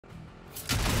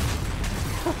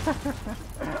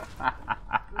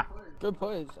Good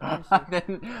plays, I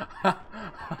honestly.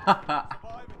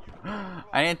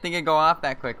 didn't think it'd go off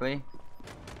that quickly.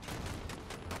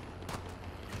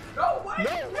 No way!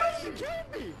 No way! You killed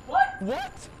me! What?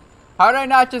 What? How did I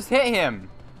not just hit him?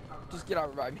 Just get out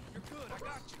and revive me.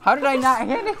 How did I not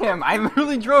hit him? I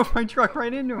literally drove my truck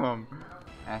right into him.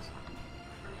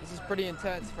 This is pretty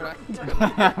intense for that.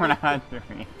 We're not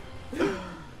doing it.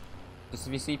 Just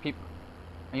if you see people.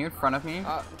 Are you in front of me?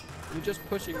 You're just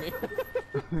pushing me.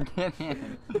 Get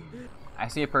in. I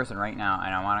see a person right now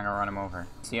and I want to go run him over.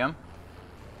 See him?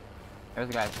 There's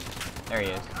a guy. There he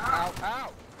is. Ow,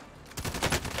 ow.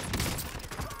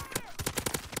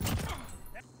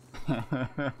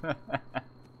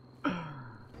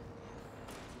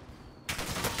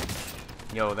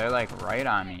 Yo, they're like right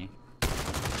on me.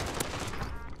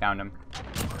 Found him.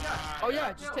 Oh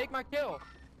yeah, just take my kill.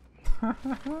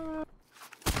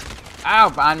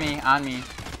 Ow! On me, on me.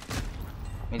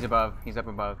 He's above. He's up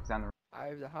above. He's on the. I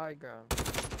have the high ground.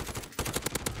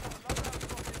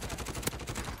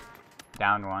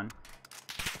 Down one.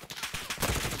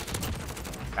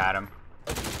 Got him.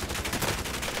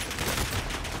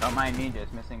 Don't mind me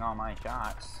just missing all my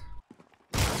shots.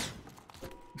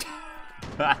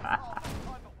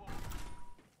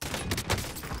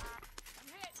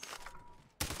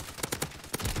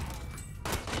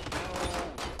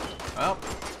 Well,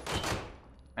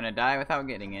 gonna die without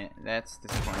getting it. That's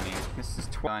disappointing. This is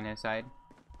 12 on his side.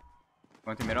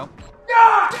 Going through middle.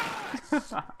 Yeah!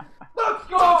 Let's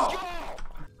go!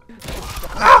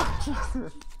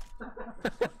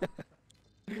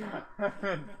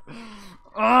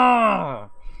 Oh!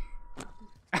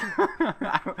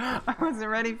 I wasn't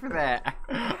ready for that.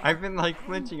 I've been like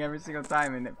flinching every single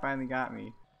time and it finally got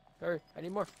me. Hurry, I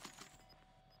need more.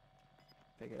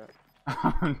 Pick it up.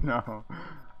 Oh no.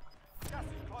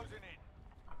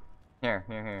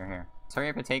 Here. Sorry, I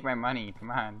have to take my money.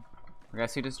 Come on. I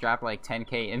guess you just dropped like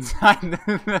 10K inside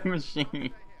the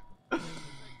machine.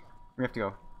 We have to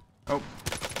go. Oh.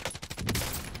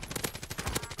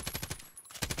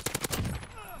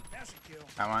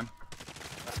 Got one.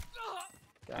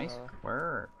 Nice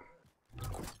work.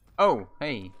 Oh,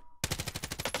 hey.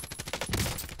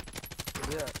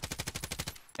 Yeah.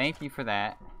 Thank you for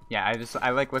that. Yeah, I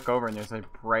like look over and there's a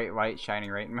bright light shining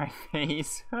right in my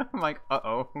face. I'm like,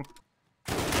 uh-oh.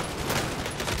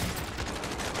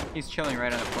 He's chilling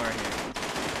right on the floor here.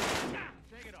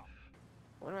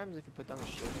 What happens if you put down a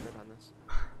shield grid on this?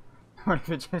 What if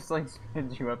it just like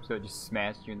spins you up so it just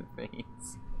smashed you in the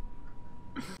face?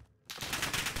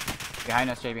 Behind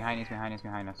us, Jay, behind us.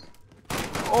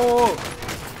 Oh!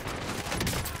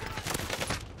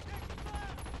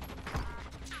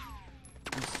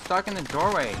 I'm stuck in the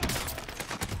doorway.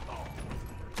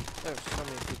 There's so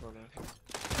many people now.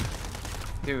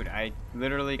 Dude, I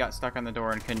literally got stuck on the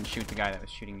door and couldn't shoot the guy that was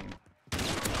shooting me.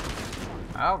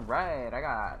 Alright, I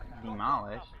got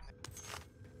demolished.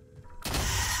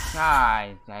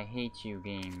 Guys, I hate you,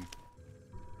 game.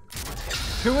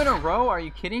 2 in a row? Are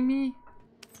you kidding me?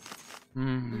 We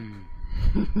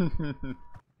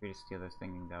just steal this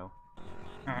thing and go.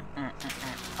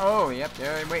 Oh, yep,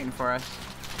 they're waiting for us.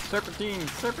 Serpentine!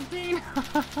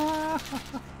 Oh,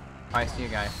 I see a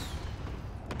guy.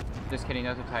 Just kidding,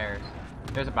 those are tires.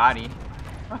 There's a body.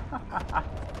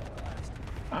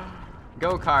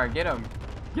 Go, car, get him!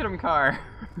 Get him, car!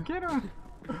 Get him!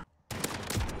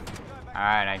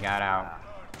 Alright, I got out.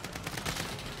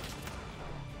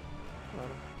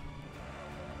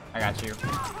 I got you.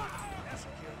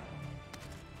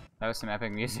 That was some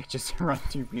epic music just to run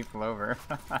 2 people over.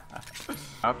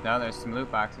 Oh, no, there's some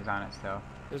loot boxes on it still.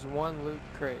 There's one loot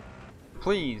crate.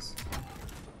 Please!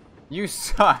 You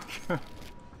suck!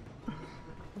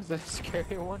 Was that a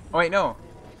scary one? Oh, wait, no!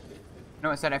 No,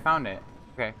 it said I found it.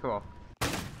 Okay, cool.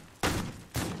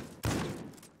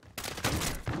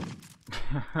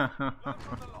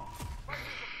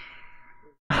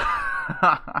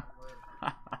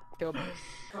 Kill me.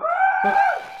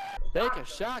 Take a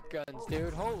shotguns,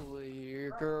 dude. Holy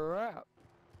crap.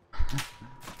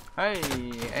 Hey.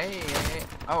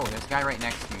 Oh, there's a guy right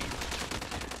next to me.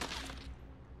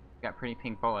 Got pretty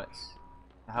pink bullets.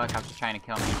 The helicopter's trying to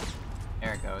kill me.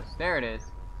 There it goes. There it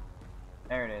is.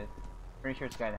 Pretty sure it's the guy.